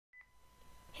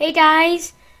Hey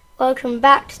guys, welcome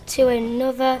back to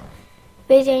another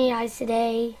video guys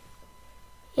today.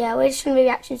 Yeah, we're just going to be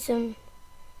reacting to some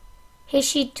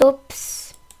hishe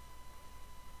dubs.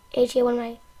 AJ, one of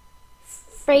my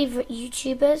favourite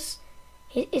YouTubers.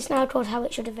 It's now called How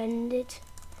It Should Have Ended.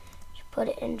 Just put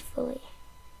it in fully.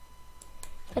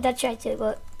 My dad tried to,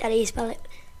 but Daddy spell it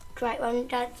right one.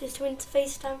 Dad just went to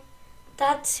FaceTime.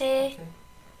 Dad's here. Okay.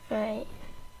 Right.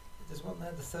 There's one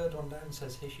there, the third one down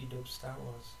says hishe dubs Star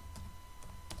Wars.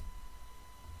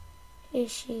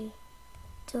 Hishe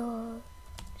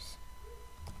dubs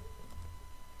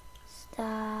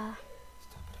Star.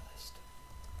 Top of the list.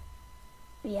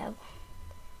 Yeah.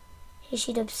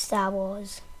 Hishe dubs Star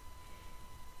Wars.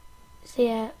 So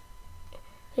yeah,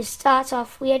 to start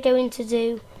off, we are going to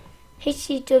do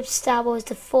hishe dubs Star Wars: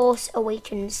 The Force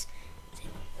Awakens.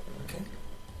 Okay.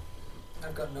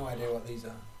 I've got no idea what these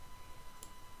are.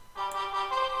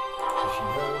 Hishe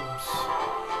dubs.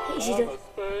 Hishe dubs.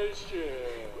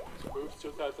 Spaceship. Moves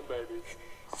 2,000 babies.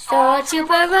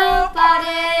 Super Robot.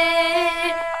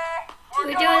 We're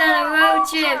doing on a road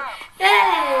trip.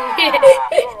 Hey!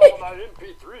 All my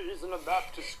MP3s and a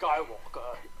map to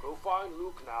Skywalker. Go find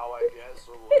Luke now, I guess,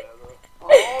 or whatever.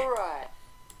 Alright.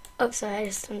 Oh, sorry, I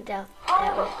just turned down.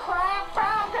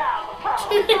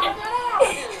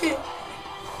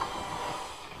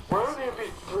 Where are the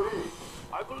MP3s?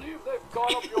 I believe they've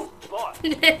gone up your butt. What?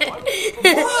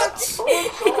 Oh gosh,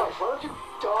 why don't you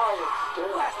die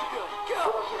instead? Blaster gun, go!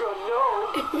 Blaster gun, no!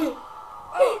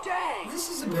 Oh dang! This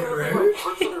is a bit rude.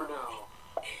 Prisoner now.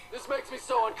 This makes me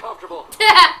so uncomfortable.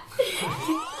 Hello?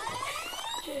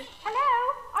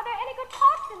 Are there any good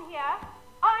parts in here?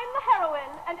 I'm the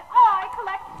heroine, and I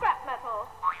collect scrap metal.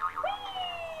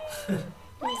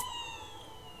 Whee!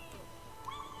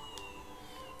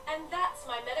 And that's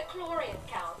my metachlorian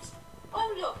count.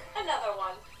 Oh look, another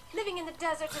one. Living in the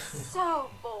desert is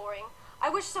so boring. I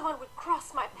wish someone would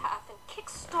cross my path and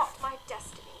kickstart my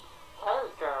destiny. Hey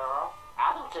girl,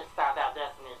 I can kickstart that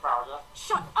destiny for you.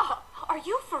 Shut up! Are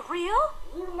you for real?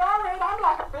 You know it, I'm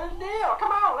like a big deal.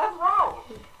 Come on, let's roll.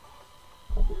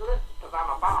 You listen, cause I'm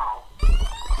a ball.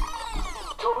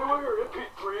 Tell me where your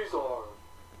MP3s are.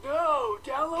 No,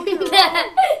 download your own.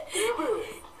 Give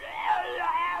it.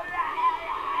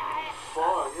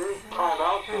 Fine, here's time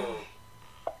out then.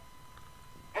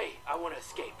 Hey, I want to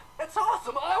escape. That's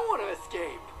awesome. I want to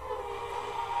escape.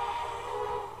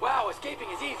 Wow, escaping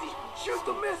is easy. Shoot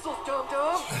the missiles,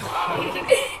 dum-dum.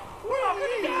 We're not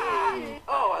gonna die.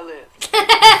 Oh, I lived.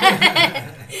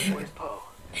 Where's Poe?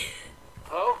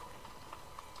 Poe?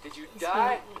 Did you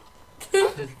die?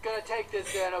 I'm just gonna take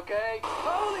this then, okay?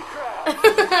 Holy crap!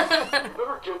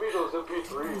 Never give me those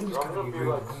MP3s or I'm gonna be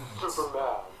like super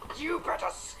mad. You better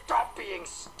stop being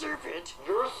stupid.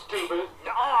 You're stupid.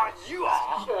 Nah, you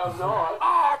are. Yeah, I'm not.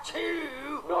 Are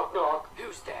too. Knock knock.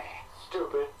 Who's there?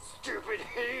 Stupid. Stupid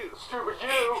who? Stupid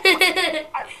you.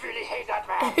 I really hate that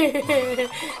man.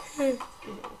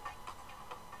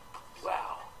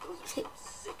 Wow, those are some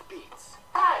sick beats.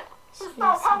 Hey, you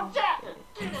stole Poe's jacket.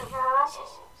 Get it, girl.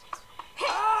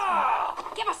 Ah!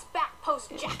 Give us back Poe's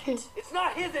jacket. It's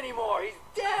not his anymore. He's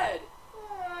dead.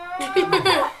 Now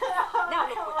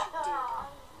look what you did.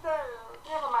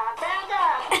 Never mind. Bad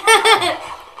guy.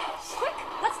 Quick,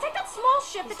 let's take that small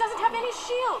ship that doesn't have any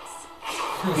shields.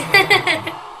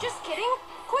 Just kidding.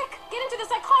 Quick, get into this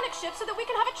iconic ship so that we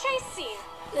can have a chase scene.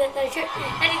 They're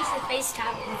heading to the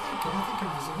FaceTime.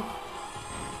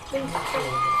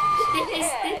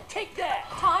 Yeah, take that.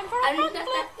 Time for a front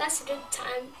flip. That's a good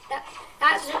time. That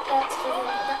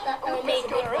made a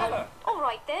big one. All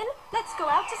right then, let's go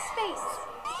out to space.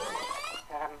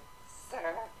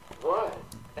 Sir, What?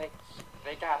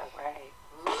 they got away.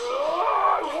 I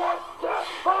want that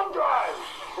thumb drive.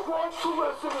 I want to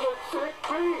listen to the sick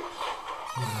beats.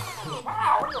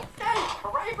 Wow, we escaped.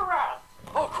 Hooray for us.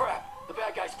 Oh crap! The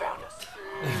bad guys found us.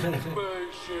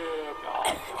 Spaceship.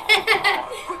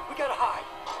 Quick, we gotta hide.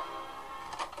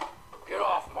 Get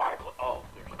off my Oh,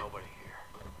 there's nobody here.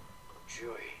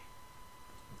 Chewie,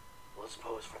 let's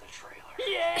pose for the trailer.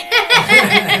 Yeah!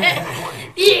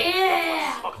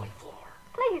 Yeah! Smuggling floor.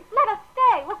 Please, let us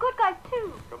stay. We're good guys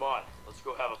too. Come on, let's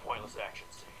go have a pointless action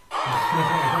scene.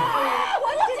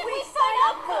 What did we sign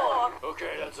up for?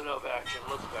 Okay, that's enough action.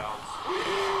 Let's bounce.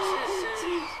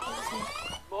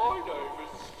 My name is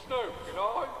Snoke, and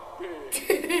I'm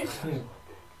big.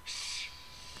 Shh.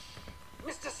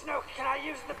 Mr. Snoke, can I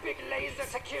use the big laser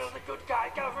to kill the good guy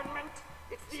government?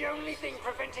 It's the only thing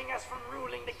preventing us from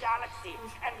ruling the galaxy,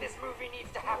 and this movie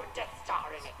needs to have a Death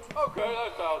Star in it. Okay,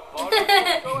 that sounds fun.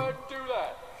 Go ahead and do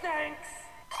that. Thanks.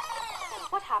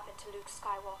 What happened to Luke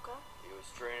Skywalker? He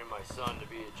was training my son to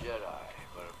be a Jedi,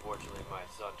 but unfortunately my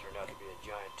son turned out to be a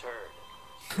giant turd and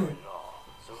destroyed it all.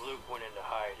 So Luke went into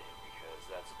hiding because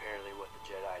that's apparently what the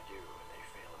Jedi do when they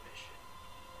fail a mission.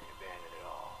 They abandon it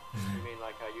all. You mean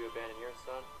like how you abandoned your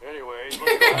son? Anyways,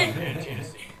 let's go out to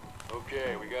Tennessee.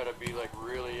 Okay, we gotta be like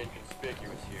really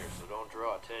inconspicuous here, so don't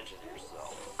draw attention to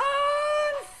yourself.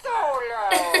 Han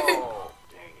Solo!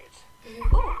 Dang it.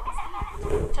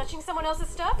 Ooh, touching someone else's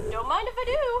stuff? Don't mind if I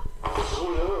do.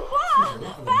 Wow,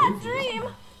 bad dream.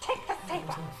 Take the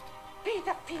saber. Be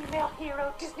the female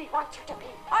hero Disney wants you to be.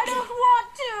 I don't want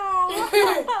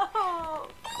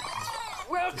to.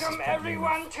 Welcome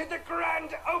everyone to the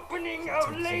grand opening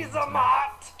of Laser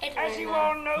Mart. As you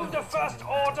all know, the First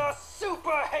Order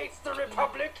super hates the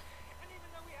Republic.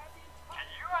 Can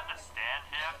you understand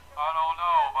him? I don't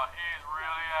know, but he's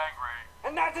really angry.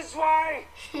 And that is why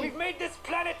we've made this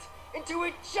planet into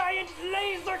a giant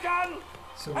laser gun.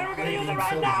 So And we're gonna maybe use it you right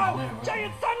filmed now. it now,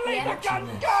 Giant aren't sun laser Yeah. gun, Watching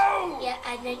this. go! Yeah,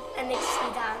 I need to see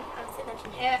that. I don't think they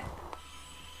can hear it.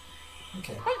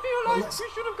 Okay. I feel Well, like let's we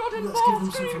should have gotten give them more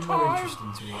screen something more time.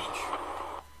 interesting to watch.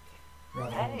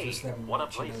 Rather than Hey, just them wanna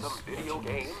watching play us some video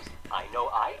watching us. games? I know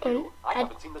I do. I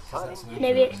haven't seen the sun That's in an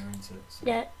Maybe advert it's- there, isn't it?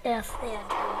 So- Yeah.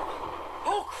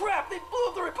 Oh crap, they blew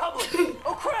up the Republic!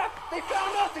 Oh crap, they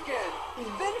found us again!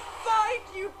 Then fight,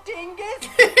 you dingus!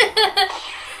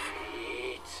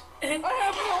 Shit. I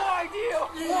have no idea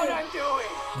what I'm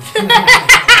doing!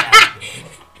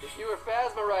 If you were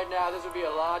Phasma right now, this would be a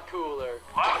lot cooler.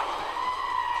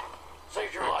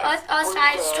 Save your life. Us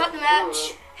guys, drop the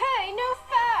merch. Hey, no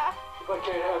fair. If I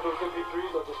can't have those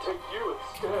MP3s, I'll just take you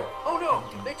instead. Oh no,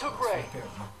 they took Ray.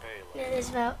 Yeah, there's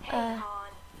about On.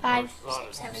 5, Son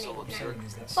 6, is 7, 8, so 9. Saying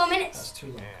is that's, 4 minutes. That's too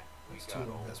long. That's too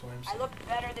long. That's why I'm I saying. look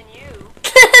better than you.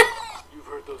 You've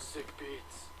heard those sick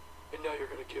beats, and now you're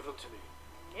gonna give them to me.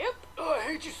 Nope. Oh, I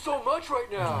hate you so much right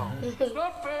now. It's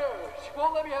not fair. She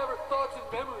won't let me have her thoughts and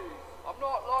memories. I'm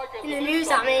not like In the news,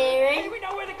 I'm hearing. Hey, we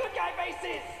know where the good guy base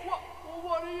is! What? Well,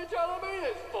 what are you telling me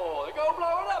this for? Go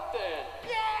blow it up then.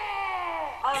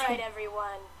 Yeah! All right,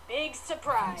 everyone. Big See the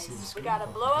surprise. We screen gotta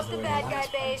pop blow up because the the bad way guy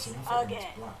the lights base bouncing off it and it's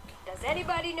again. black. Does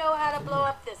anybody know how to blow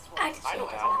up this I one? just I know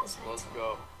think how. it's Let's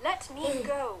go. Let me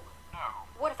go. No.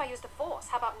 What if I use the force?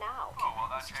 How about now? Oh, well,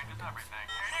 that changes everything.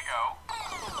 Here you go.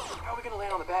 How are we gonna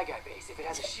land on the bad guy base if it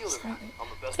has a shield around it? I'm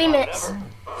the best 3 pilot minutes. ever.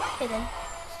 Okay then.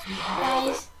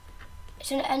 Guys, I'm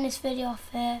going to end this video off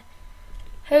here.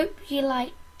 Hope you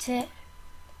liked it.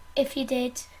 If you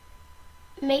did,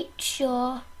 make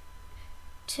sure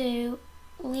to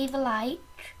leave a like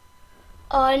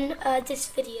on this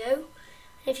video. And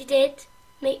if you did,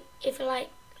 like the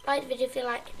video, if you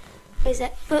like,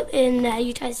 put in there,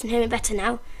 you guys can hear me better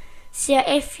now. So yeah,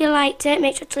 if you liked it,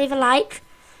 make sure to leave a like,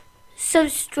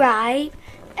 subscribe,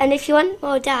 and if you want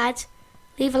more Dad,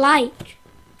 leave a like.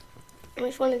 And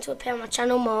if you want him to appear on my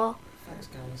channel more, Thanks,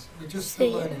 guys. We're just See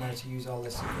still ya. learning how to use all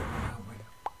this equipment, aren't we?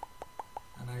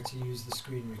 And how to use the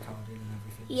screen recording and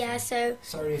everything. yeah, so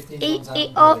Sorry if these it, ones aren't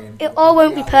it all brilliant, it but all they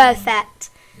won't be are perfect.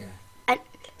 Yeah. And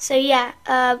so yeah,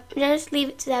 just leave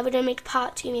it to there. We're gonna make a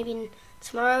part 2 maybe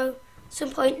tomorrow, some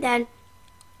point then.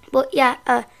 But yeah,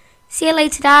 see you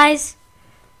later, guys.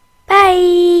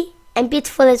 Bye. And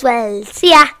beautiful as well. See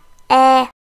ya.